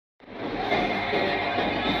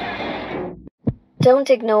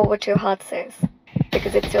Don't ignore what your heart says,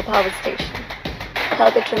 because it's your power station.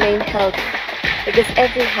 Help it remain healthy, because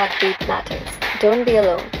every heartbeat matters. Don't be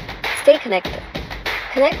alone. Stay connected.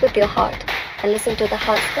 Connect with your heart and listen to the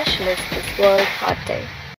heart specialist this World Heart Day.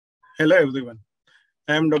 Hello everyone.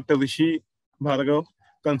 I am Dr. Rishi Bhargawa,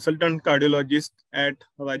 consultant cardiologist at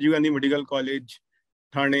Rajiv Gandhi Medical College,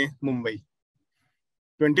 Thane, Mumbai.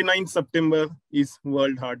 29th September is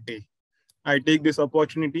World Heart Day. I take this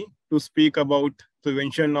opportunity to speak about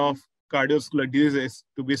prevention of cardiovascular diseases,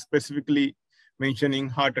 to be specifically mentioning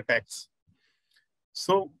heart attacks.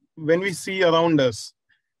 So when we see around us,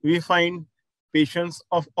 we find patients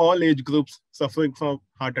of all age groups suffering from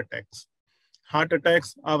heart attacks. Heart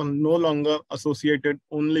attacks are no longer associated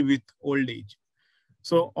only with old age.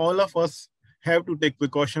 So all of us have to take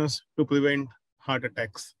precautions to prevent heart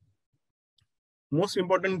attacks. Most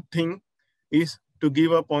important thing is to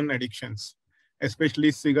give up on addictions,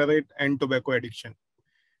 especially cigarette and tobacco addiction.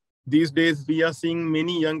 These days, we are seeing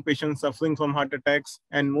many young patients suffering from heart attacks,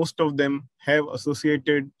 and most of them have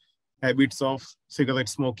associated habits of cigarette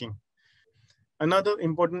smoking. Another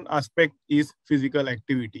important aspect is physical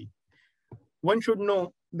activity. One should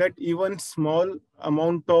know that even small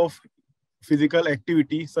amount of physical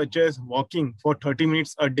activity, such as walking for 30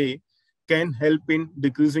 minutes a day, can help in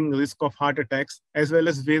decreasing risk of heart attacks, as well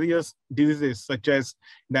as various diseases such as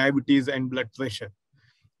diabetes and blood pressure.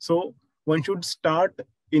 So one should start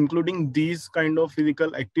including these kind of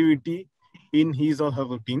physical activity in his or her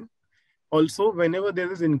routine. Also, whenever there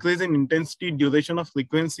is increase in intensity, duration, or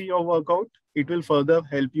frequency of workout, it will further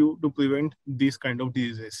help you to prevent these kind of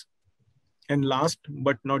diseases. And last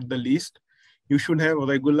but not the least, you should have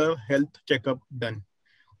regular health checkup done.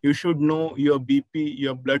 You should know your BP,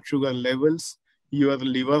 your blood sugar levels, your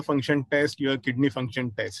liver function test, your kidney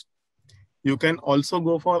function test. You can also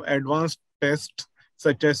go for advanced tests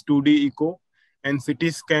such as 2D echo and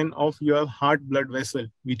CT scan of your heart blood vessel,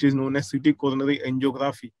 which is known as CT coronary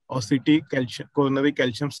angiography or CT coronary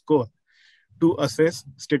calcium score, to assess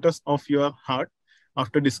status of your heart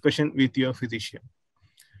after discussion with your physician.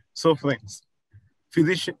 So friends,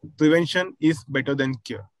 prevention is better than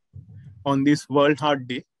cure. On this World Heart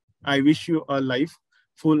Day, I wish you a life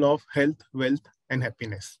full of health, wealth, and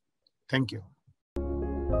happiness. Thank you.